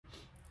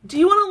Do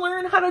you want to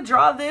learn how to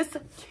draw this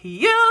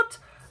cute,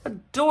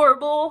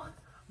 adorable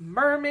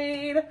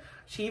mermaid?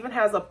 She even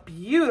has a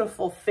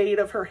beautiful fade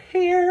of her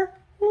hair.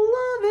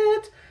 Love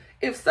it.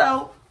 If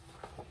so,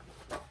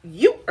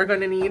 you are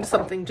going to need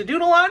something to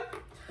doodle on,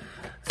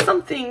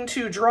 something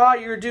to draw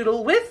your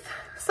doodle with,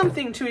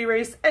 something to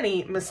erase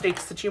any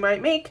mistakes that you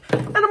might make,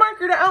 and a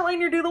marker to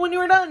outline your doodle when you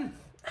are done.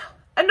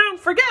 And don't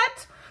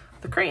forget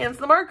the crayons,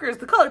 the markers,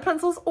 the colored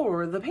pencils,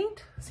 or the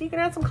paint, so you can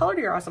add some color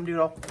to your awesome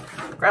doodle.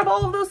 Grab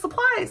all of those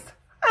supplies,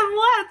 and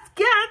let's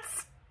get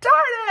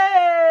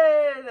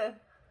started!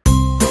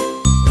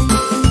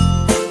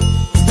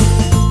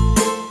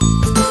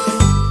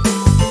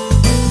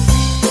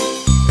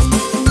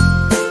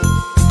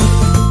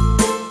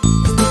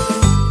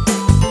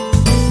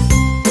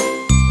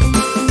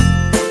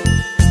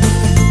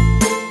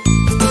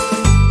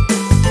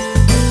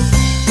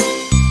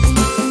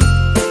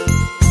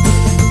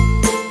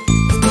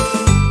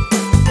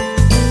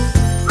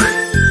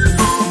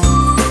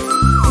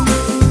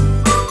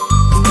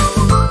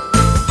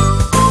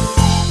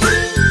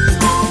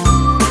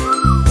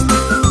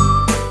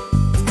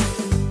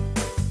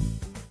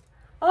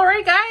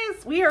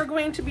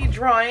 To be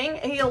drawing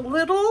a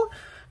little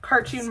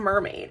cartoon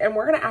mermaid, and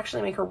we're going to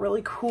actually make her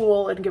really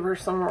cool and give her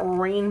some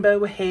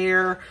rainbow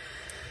hair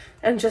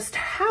and just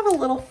have a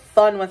little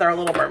fun with our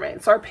little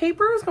mermaid. So our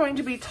paper is going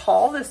to be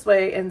tall this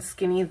way and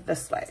skinny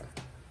this way.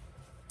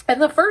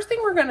 And the first thing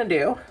we're going to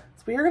do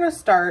is we are going to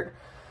start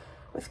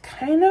with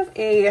kind of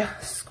a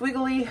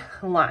squiggly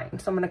line.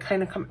 So I'm going to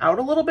kind of come out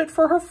a little bit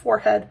for her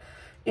forehead,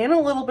 in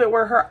a little bit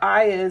where her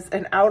eye is,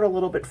 and out a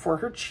little bit for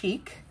her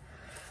cheek.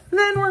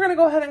 Then we're gonna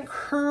go ahead and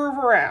curve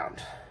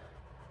around.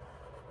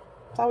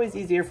 It's always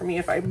easier for me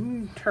if I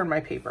turn my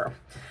paper.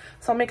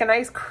 So I'll make a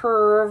nice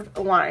curved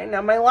line.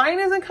 Now my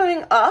line isn't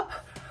coming up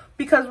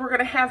because we're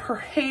gonna have her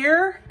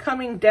hair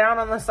coming down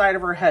on the side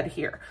of her head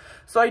here.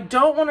 So I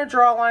don't wanna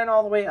draw a line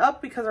all the way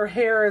up because her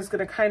hair is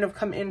gonna kind of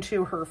come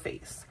into her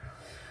face.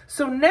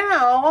 So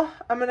now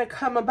I'm gonna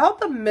come about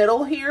the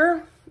middle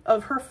here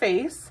of her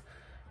face,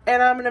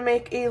 and I'm gonna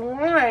make a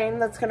line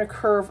that's gonna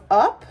curve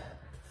up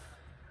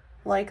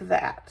like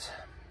that.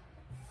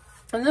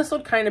 And this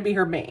would kind of be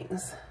her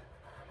bangs.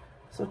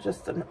 So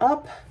just an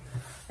up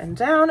and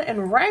down,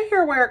 and right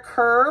here where it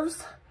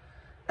curves,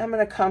 I'm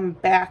gonna come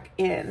back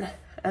in.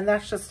 And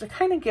that's just to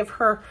kind of give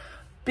her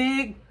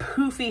big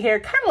poofy hair,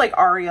 kind of like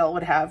Ariel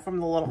would have from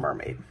The Little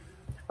Mermaid,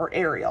 or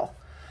Ariel.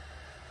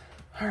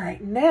 All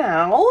right,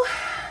 now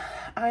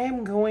I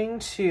am going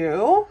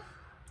to,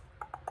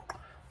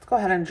 let's go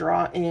ahead and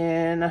draw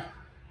in,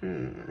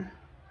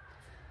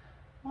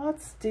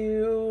 let's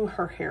do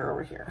her hair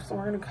over here. So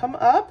we're going to come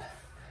up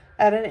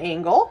at an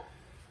angle,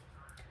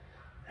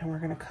 and we're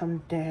going to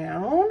come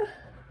down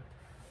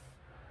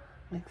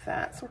like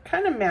that. So we're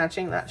kind of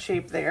matching that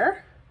shape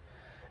there.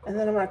 And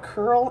then I'm going to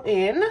curl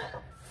in,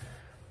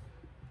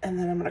 and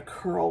then I'm going to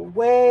curl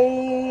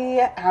way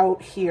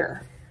out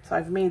here. So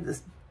I've made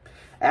this,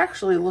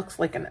 actually looks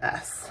like an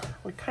S,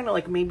 like kind of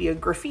like maybe a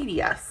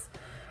graffiti S.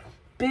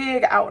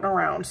 Big out and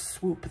around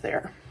swoop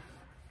there.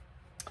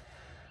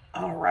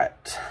 All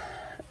right.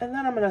 And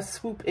then I'm going to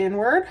swoop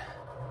inward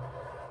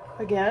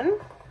again.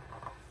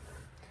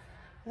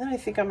 And then I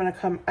think I'm going to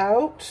come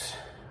out,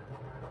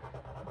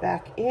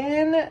 back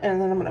in,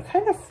 and then I'm going to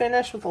kind of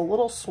finish with a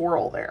little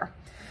swirl there.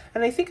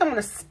 And I think I'm going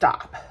to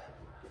stop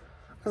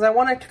because I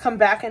want it to come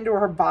back into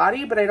her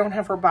body, but I don't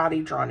have her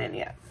body drawn in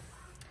yet.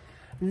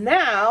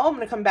 Now I'm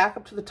going to come back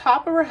up to the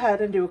top of her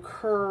head and do a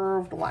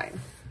curved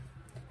line.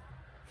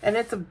 And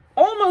it's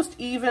almost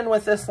even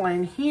with this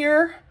line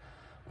here,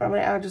 but I'm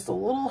going to add just a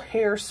little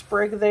hair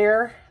sprig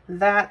there.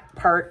 That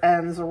part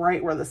ends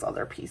right where this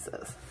other piece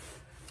is.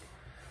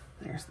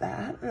 There's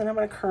that. And then I'm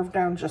going to curve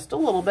down just a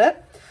little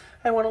bit.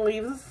 I want to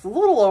leave this a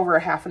little over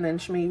a ½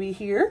 inch maybe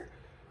here.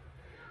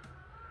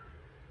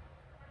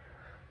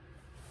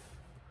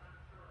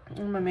 I'm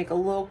going to make a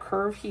little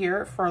curve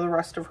here for the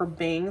rest of her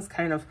bangs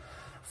kind of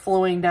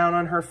flowing down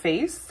on her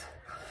face.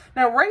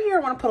 Now right here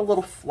I want to put a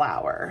little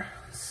flower.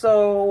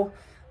 So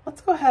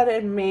let's go ahead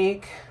and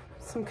make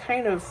some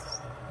kind of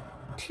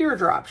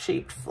teardrop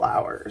shaped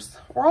flowers,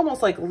 or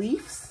almost like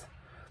leaves.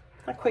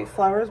 Not quite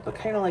flowers, but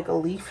kind of like a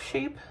leaf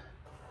shape.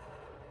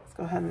 Let's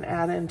go ahead and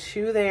add in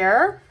 2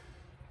 there.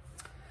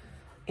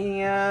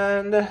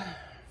 And let's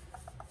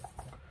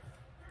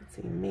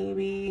see,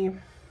 maybe,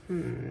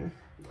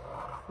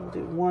 we'll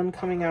do 1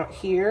 coming out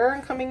here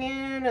and coming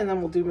in, and then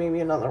we'll do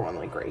maybe another one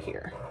like right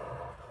here.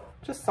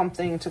 Just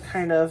something to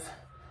kind of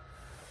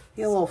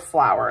be a little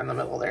flower in the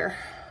middle there.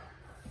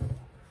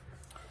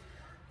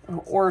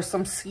 Or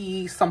some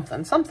sea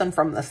something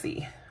from the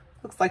sea.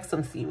 Looks like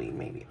some seaweed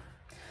maybe.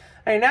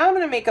 All right, now I'm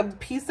going to make a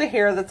piece of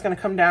hair that's going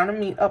to come down and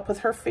meet up with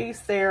her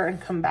face there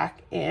and come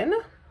back in.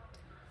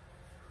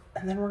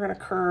 And then we're going to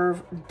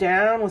curve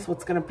down with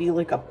what's going to be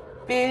like a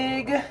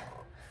big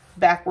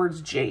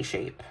backwards J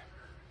shape.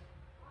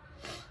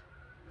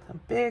 A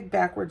big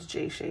backwards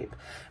J shape.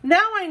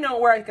 Now I know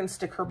where I can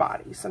stick her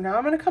body. So now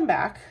I'm going to come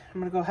back.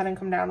 I'm going to go ahead and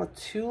come down with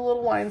 2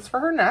 little lines for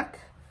her neck.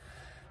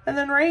 And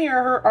then right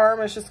here, her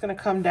arm is just gonna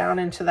come down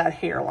into that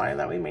hairline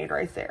that we made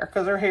right there,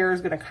 because her hair is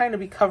gonna kind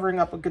of be covering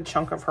up a good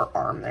chunk of her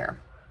arm there.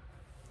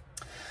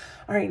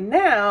 All right,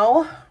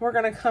 now we're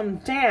gonna come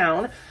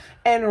down,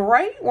 and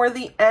right where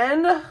the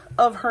end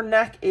of her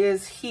neck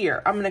is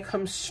here, I'm gonna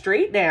come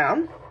straight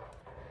down,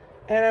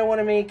 and I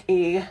wanna make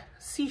a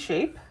C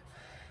shape.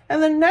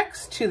 And then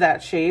next to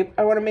that shape,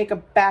 I wanna make a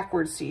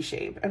backward C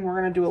shape, and we're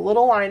gonna do a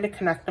little line to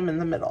connect them in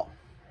the middle.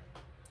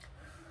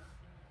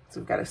 So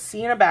we've got a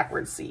C and a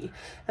backward C.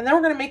 And then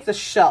we're gonna make the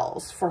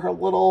shells for her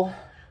little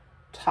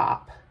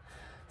top.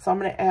 So I'm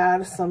gonna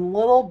add some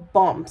little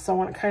bumps. I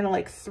want kind of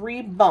like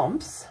 3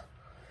 bumps.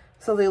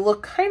 So they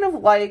look kind of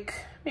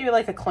like, maybe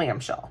like a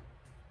clamshell.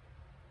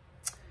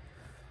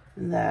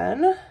 And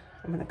then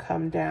I'm gonna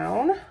come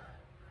down,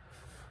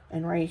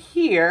 and right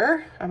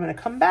here, I'm gonna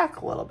come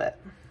back a little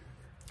bit.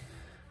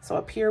 So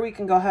up here, we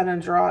can go ahead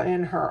and draw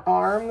in her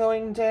arm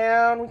going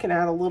down. We can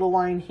add a little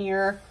line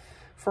here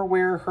for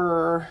where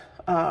her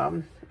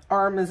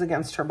arm is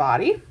against her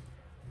body.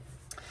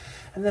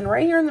 And then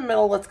right here in the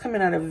middle, let's come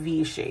in at a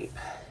V shape.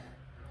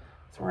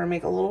 So we're gonna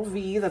make a little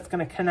V that's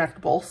gonna connect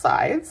both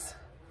sides.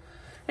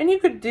 And you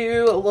could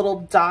do a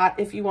little dot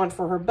if you want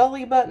for her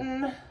belly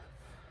button, a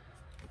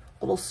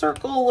little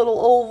circle, a little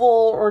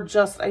oval, or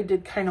just, I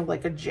did kind of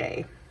like a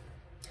J.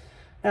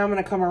 Now I'm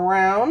gonna come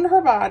around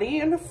her body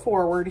and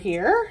forward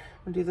here.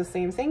 We'll do the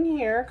same thing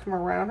here, come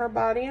around her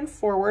body and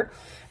forward.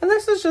 And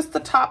this is just the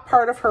top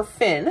part of her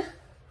fin.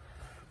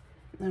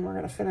 Then we're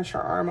gonna finish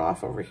her arm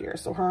off over here.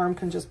 So her arm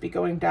can just be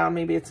going down,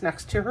 maybe it's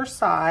next to her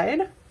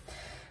side.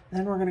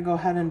 Then we're gonna go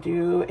ahead and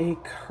do a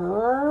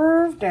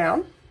curve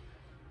down.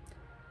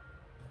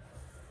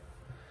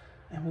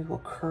 And we will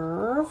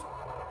curve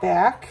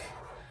back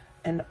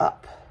and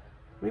up.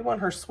 We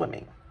want her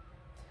swimming.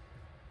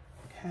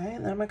 Okay,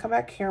 and then I'm gonna come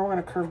back here. We're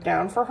gonna curve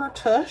down for her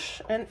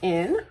tush and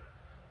in.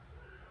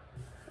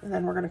 And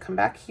then we're gonna come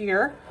back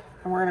here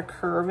and we're gonna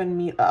curve and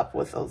meet up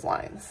with those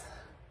lines.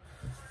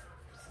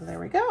 So there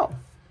we go.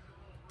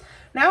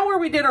 Now where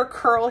we did our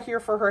curl here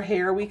for her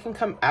hair, we can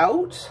come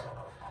out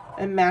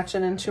and match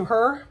it into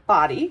her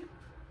body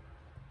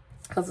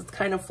because it's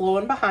kind of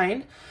flowing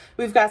behind.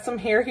 We've got some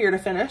hair here to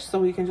finish, so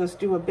we can just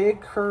do a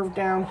big curve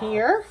down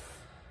here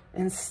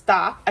and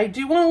stop. I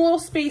do want a little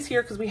space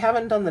here because we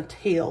haven't done the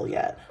tail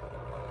yet.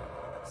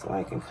 So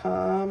I can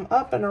come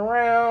up and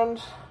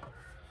around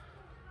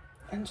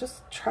and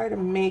just try to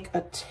make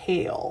a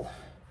tail,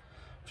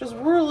 which is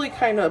really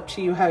kind of up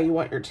to you how you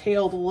want your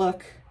tail to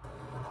look.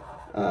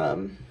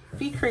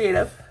 Be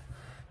creative.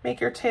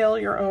 Make your tail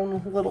your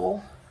own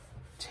little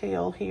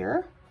tail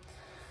here.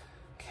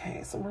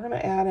 Okay, so we're gonna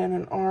add in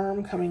an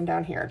arm coming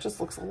down here. It just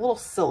looks a little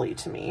silly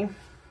to me.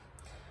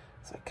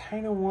 So I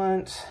kind of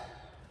want,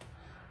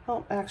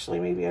 well, actually,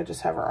 maybe I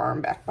just have her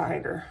arm back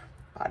behind her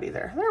body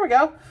there. There we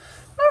go.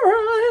 All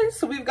right,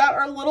 so we've got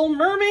our little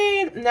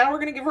mermaid. Now we're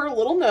gonna give her a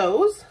little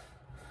nose.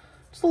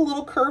 Just a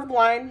little curved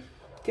line.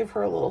 Give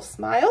her a little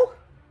smile.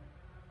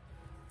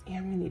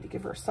 And we need to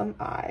give her some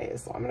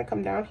eyes. So I'm gonna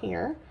come down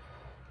here,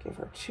 give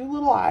her 2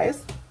 little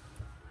eyes.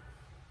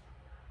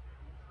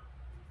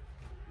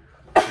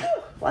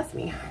 Bless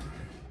me.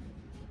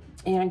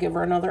 And give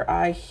her another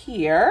eye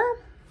here.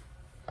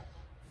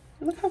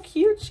 Look how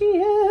cute she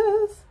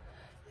is.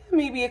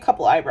 Maybe a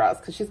couple eyebrows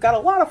because she's got a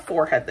lot of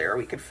forehead there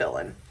we could fill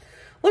in.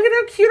 Look at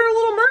how cute our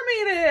little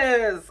mermaid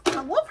is.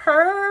 I love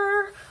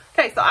her.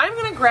 Okay, so I'm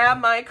gonna grab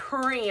my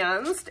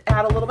crayons to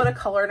add a little bit of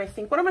color, and I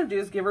think what I'm gonna do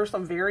is give her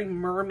some very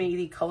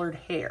mermaidy colored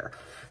hair.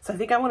 So I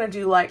think I wanna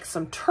do like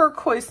some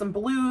turquoise, some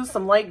blues,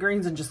 some light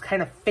greens, and just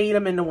kind of fade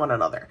them into one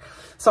another.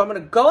 So I'm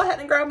gonna go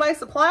ahead and grab my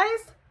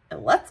supplies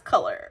and let's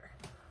color.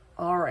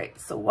 All right,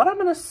 so what I'm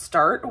gonna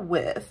start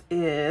with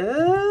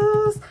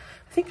is,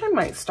 I think I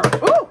might start,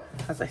 oh,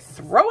 as I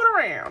throw it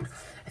around,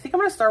 I think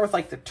I'm gonna start with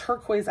like the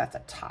turquoise at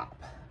the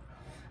top.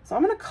 So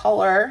I'm gonna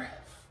color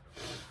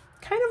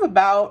kind of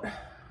about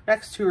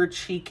next to her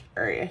cheek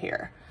area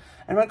here.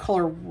 I'm gonna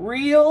color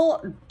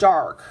real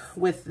dark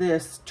with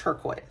this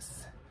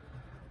turquoise.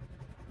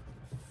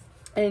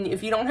 And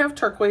if you don't have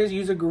turquoise,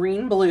 use a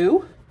green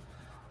blue.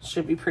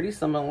 Should be pretty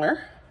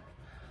similar.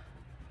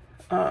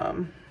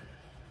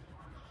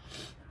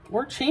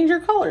 Or change your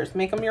colors,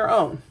 make them your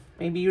own.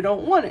 Maybe you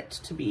don't want it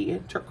to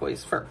be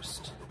turquoise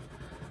first.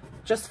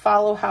 Just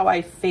follow how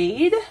I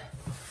fade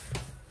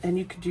and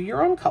you can do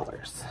your own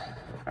colors.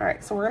 All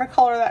right, so we're gonna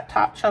color that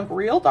top chunk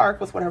real dark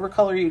with whatever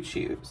color you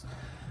choose.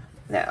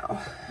 Now,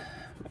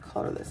 I'm gonna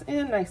color this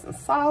in nice and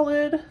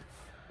solid.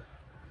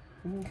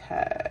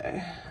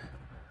 Okay.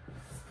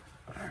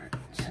 All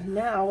right,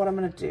 now what I'm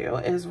gonna do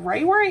is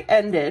right where I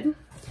ended,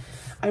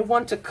 I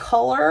want to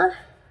color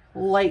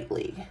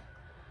lightly.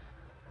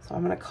 So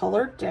I'm gonna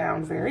color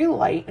down very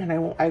light,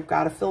 and I've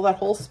gotta fill that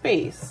whole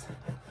space.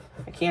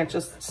 I can't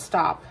just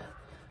stop.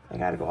 I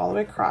gotta go all the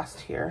way across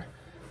here.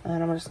 And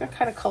then I'm just gonna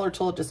kind of color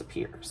till it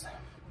disappears.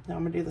 Now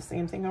I'm gonna do the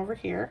same thing over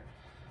here.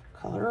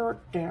 Color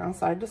down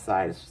side to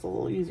side. It's just a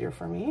little easier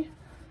for me.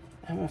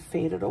 I'm gonna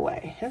fade it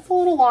away. It's a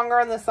little longer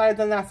on this side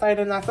than that side,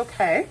 and that's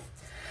okay.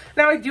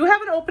 Now I do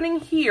have an opening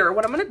here.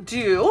 What I'm gonna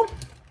do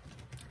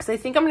So I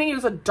think I'm going to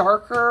use a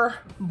darker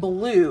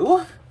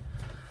blue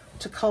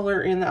to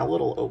color in that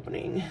little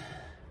opening.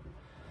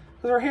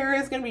 Because her hair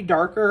is going to be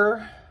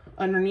darker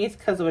underneath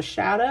because of a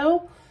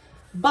shadow,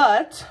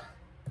 but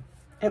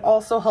it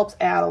also helps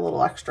add a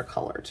little extra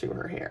color to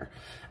her hair.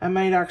 I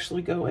might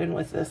actually go in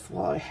with this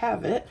while I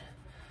have it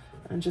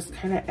and just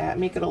kind of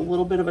make it a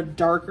little bit of a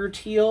darker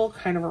teal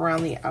kind of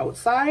around the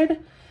outside.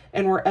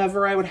 And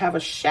wherever I would have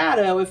a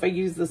shadow, if I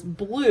use this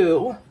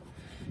blue,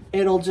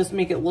 it'll just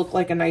make it look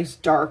like a nice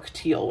dark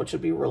teal, which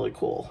would be really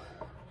cool.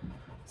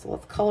 So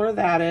let's color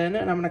that in,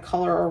 and I'm going to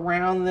color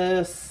around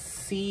this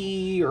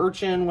sea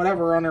urchin,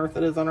 whatever on earth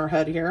it is on her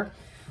head here,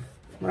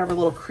 whatever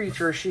little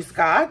creature she's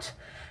got.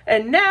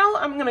 And now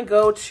I'm going to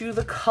go to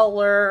the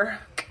color,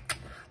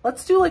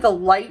 let's do like a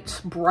light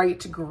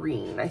bright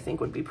green, I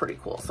think would be pretty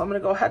cool. So I'm going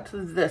to go ahead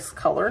to this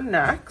color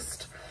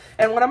next.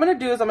 And what I'm going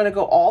to do is I'm going to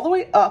go all the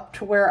way up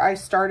to where I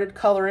started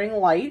coloring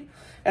light,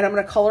 and I'm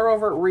going to color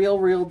over it real,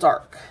 real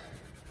dark.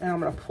 And I'm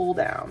going to pull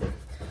down,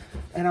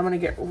 and I'm going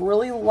to get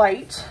really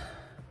light.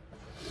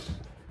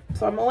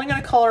 So I'm only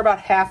going to color about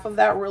half of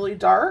that really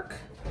dark,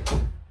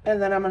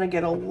 and then I'm going to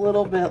get a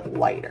little bit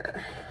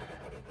lighter.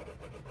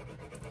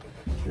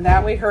 And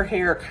that way her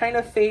hair kind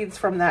of fades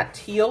from that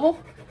teal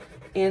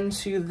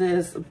into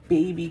this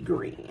baby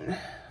green.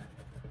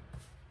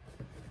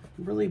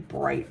 Really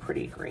bright,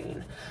 pretty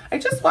green. I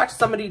just watched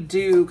somebody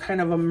do kind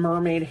of a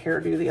mermaid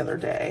hairdo the other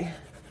day.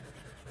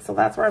 So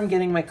that's where I'm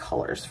getting my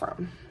colors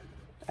from.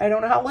 I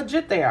don't know how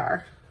legit they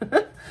are.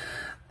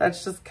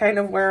 That's just kind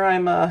of where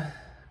I'm,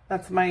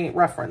 that's my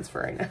reference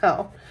for right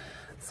now.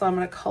 So I'm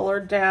going to color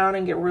down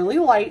and get really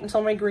light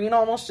until my green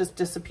almost just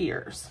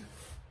disappears.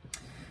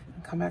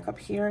 And come back up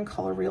here and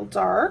color real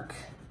dark.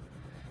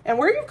 And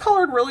where you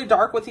colored really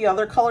dark with the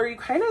other color,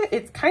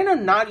 it's kind of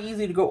not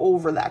easy to go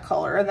over that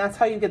color. And that's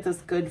how you get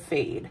this good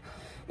fade.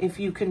 If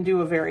you can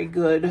do a very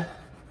good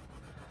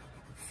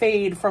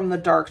fade from the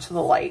dark to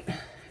the light,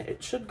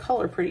 it should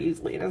color pretty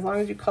easily. And as long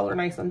as you color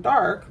nice and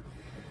dark,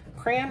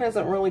 crayon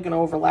isn't really going to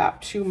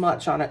overlap too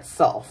much on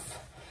itself.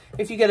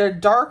 If you get a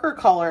darker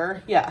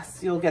color, yes,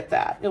 you'll get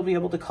that. You'll be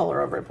able to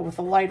color over it. But with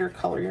a lighter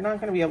color, you're not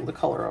going to be able to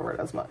color over it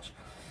as much.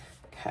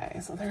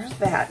 Okay, so there's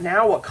that.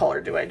 Now what color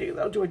do I do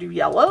though? Do I do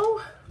yellow?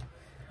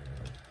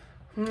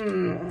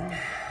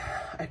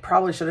 I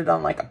probably should have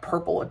done like a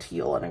purple, a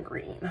teal, and a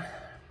green.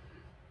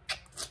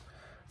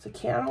 So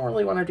I don't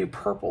really want to do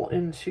purple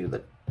into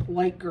the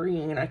light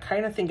green. I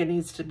kind of think it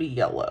needs to be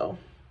yellow.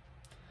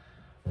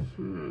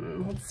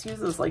 Let's use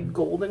this like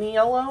goldeny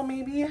yellow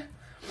maybe.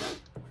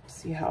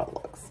 See how it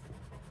looks.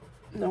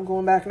 No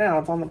going back now,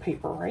 it's on the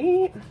paper,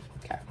 right?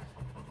 Okay.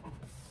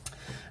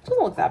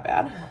 Doesn't look that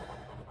bad.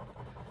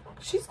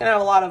 She's gonna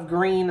have a lot of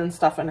green and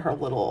stuff in her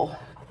little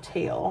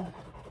tail.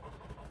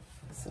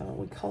 So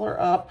we color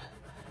up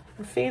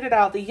and fade it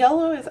out. The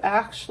yellow is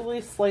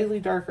actually slightly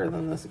darker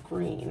than this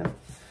green.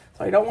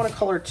 So I don't want to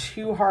color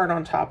too hard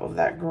on top of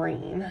that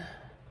green.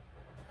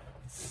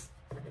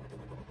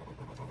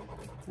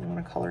 I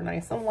want to color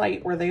nice and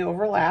light where they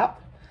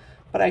overlap,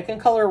 but I can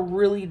color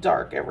really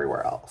dark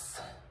everywhere else.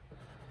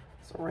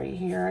 So right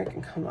here, I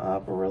can come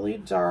up really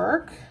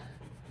dark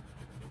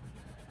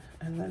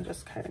and then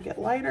just kind of get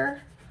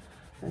lighter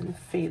and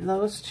fade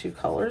those two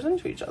colors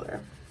into each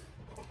other.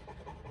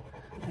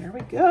 There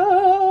we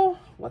go.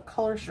 What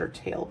color should her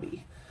tail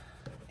be?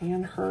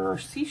 And her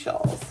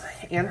seashells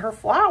and her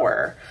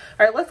flower.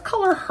 All right, let's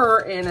color her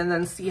in and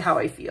then see how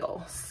I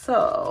feel.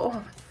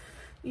 So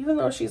even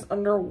though she's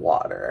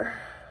underwater,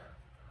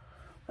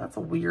 that's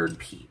a weird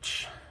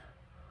peach.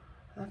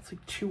 That's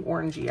like too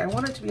orangey. I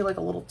want it to be like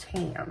a little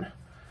tan.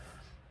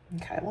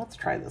 Okay, let's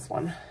try this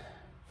one.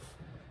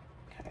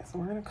 Okay, so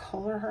we're gonna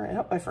color her in.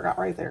 Oh, I forgot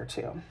right there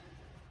too.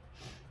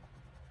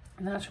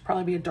 And that should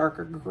probably be a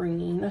darker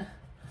green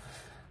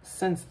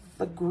since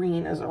the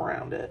green is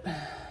around it.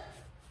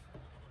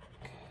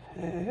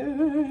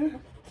 Okay.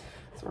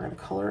 So we're gonna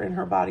color in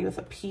her body with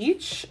a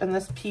peach, and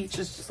this peach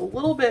is just a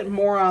little bit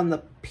more on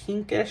the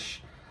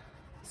pinkish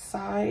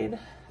side.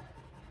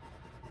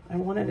 I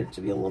wanted it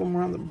to be a little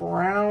more on the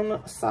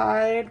brown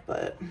side,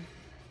 but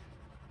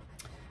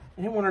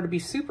I didn't want her to be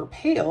super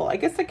pale. I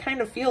guess I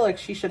kind of feel like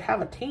she should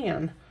have a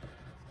tan,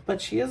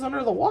 but she is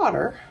under the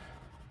water.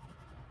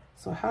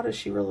 So how does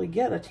she really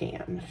get a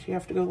tan? Does she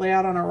have to go lay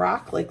out on a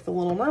rock like the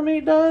Little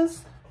Mermaid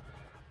does?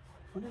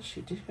 What does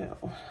she do?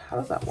 How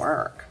does that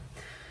work?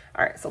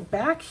 All right, so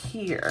back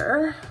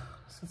here,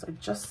 since I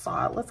just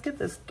saw it, let's get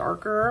this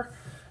darker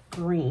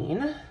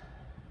green.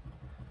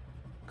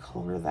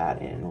 Color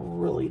that in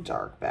really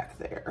dark back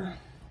there.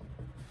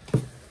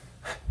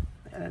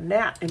 And a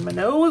gnat in my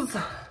nose.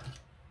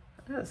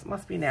 This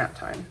must be gnat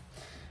time.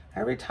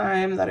 Every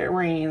time that it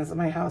rains,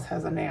 my house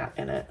has a gnat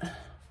in it.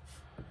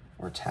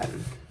 Or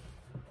 10.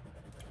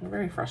 A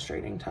very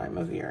frustrating time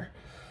of year.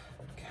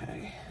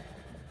 Okay.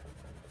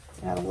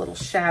 Add a little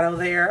shadow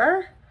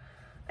there.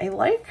 I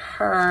like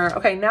her.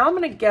 Okay, now I'm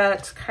gonna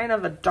get kind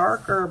of a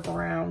darker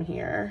brown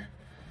here.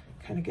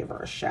 Kind of give her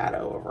a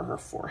shadow over her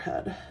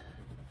forehead.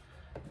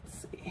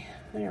 Let's see,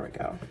 there we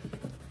go.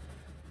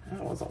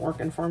 That wasn't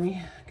working for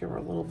me. Give her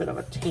a little bit of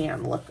a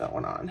tan look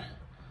going on.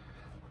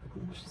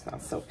 She's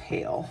not so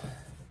pale.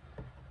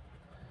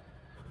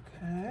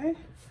 Okay.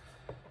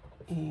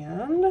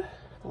 And a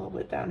little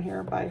bit down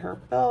here by her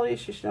belly.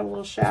 She should have a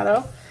little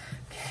shadow.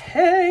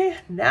 Okay.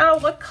 Now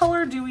what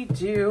color do we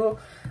do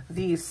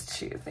these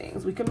two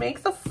things? We can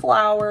make the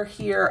flower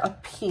here a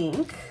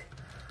pink.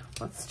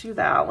 Let's do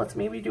that. Let's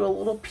maybe do a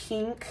little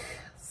pink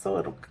so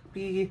it'll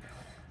be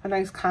a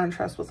nice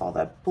contrast with all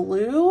that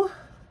blue.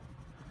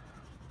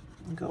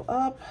 And go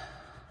up.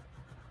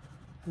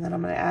 And then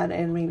I'm going to add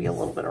in maybe a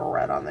little bit of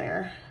red on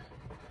there.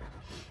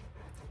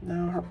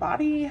 Now her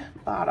body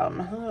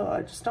bottom. Oh,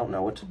 I just don't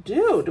know what to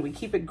do. Do we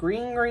keep it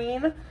green,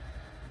 green?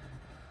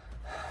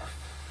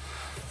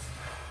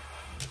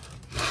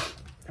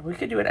 We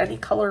could do it any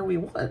color we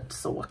want.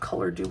 So what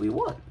color do we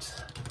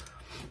want?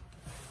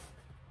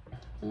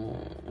 It's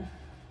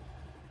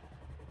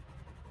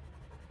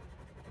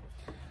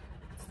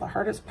the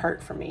hardest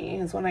part for me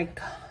is when I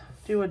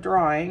do a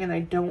drawing and I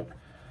don't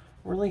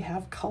really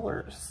have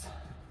colors.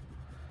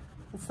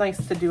 It's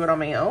nice to do it on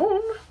my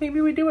own.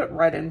 Maybe we do it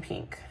red and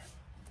pink.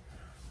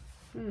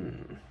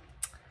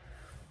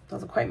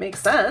 Doesn't quite make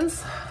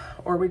sense.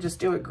 Or we just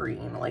do it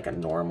green, like a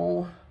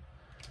normal.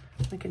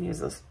 We can use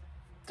this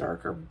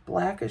darker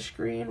blackish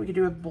green. We could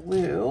do it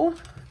blue.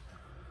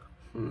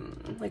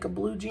 Like a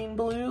blue jean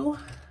blue.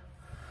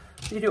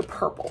 We could do it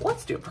purple.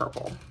 Let's do it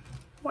purple.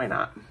 Why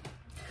not?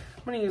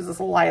 I'm gonna use this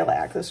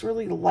lilac, this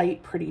really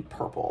light, pretty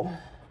purple.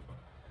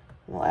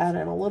 We'll add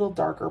in a little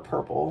darker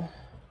purple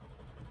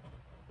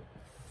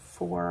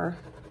for,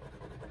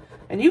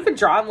 and you could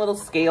draw on little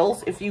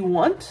scales if you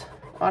want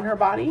on her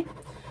body,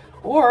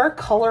 or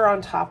color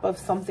on top of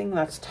something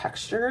that's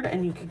textured,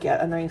 and you could get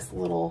a nice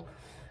little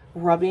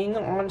rubbing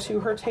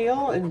onto her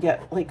tail and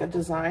get like a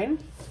design.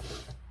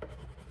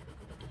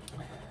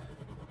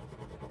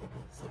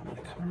 So I'm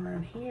gonna come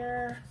around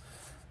here.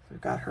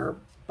 We've got her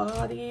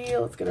body.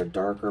 Let's get a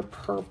darker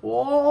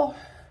purple.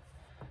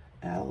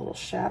 Add a little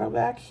shadow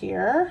back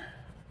here.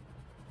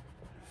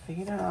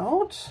 Fade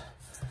out.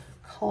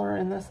 Color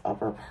in this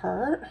upper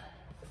part.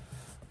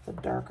 The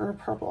darker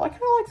purple. I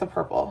kind of like the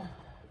purple.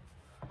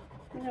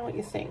 Let me know what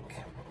you think.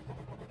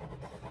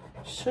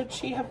 Should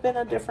she have been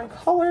a different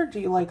color? Do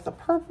you like the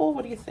purple?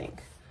 What do you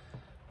think?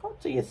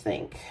 What do you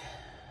think?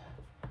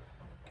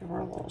 Give her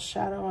a little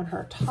shadow on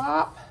her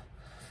top.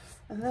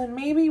 And then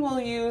maybe we'll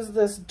use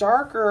this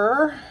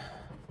darker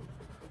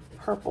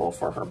purple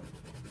for her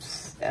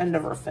end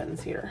of her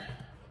fins here.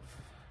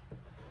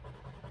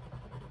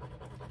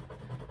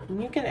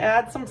 And you can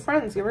add some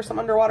friends. Give her some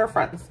underwater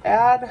friends.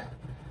 Add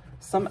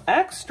some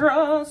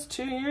extras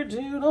to your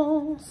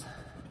doodles.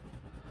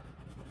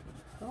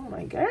 Oh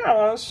my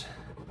gosh.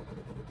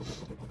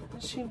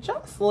 She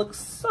just looks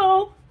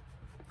so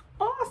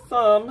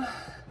awesome.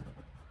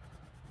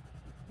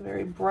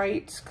 Very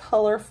bright,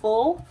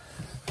 colorful,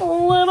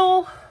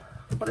 little,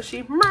 what is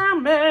she?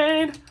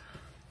 Mermaid.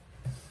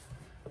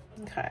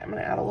 Okay, I'm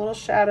gonna add a little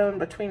shadow in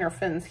between her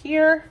fins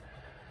here.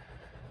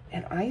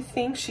 And I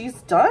think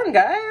she's done,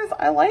 guys.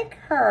 I like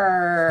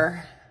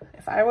her.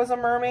 If I was a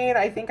mermaid,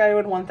 I think I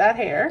would want that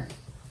hair.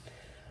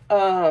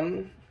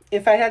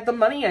 If I had the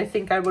money, I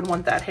think I would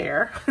want that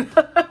hair.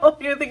 I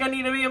don't even think I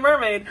need to be a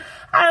mermaid.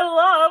 I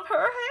love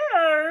her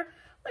hair.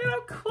 Look at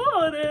how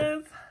cool it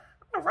is.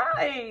 All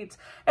right.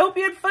 I hope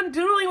you had fun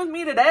doodling with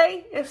me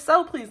today. If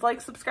so, please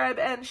like, subscribe,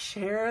 and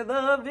share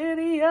the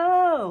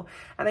video.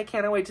 And I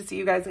can't wait to see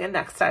you guys again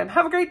next time.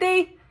 Have a great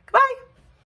day. Goodbye.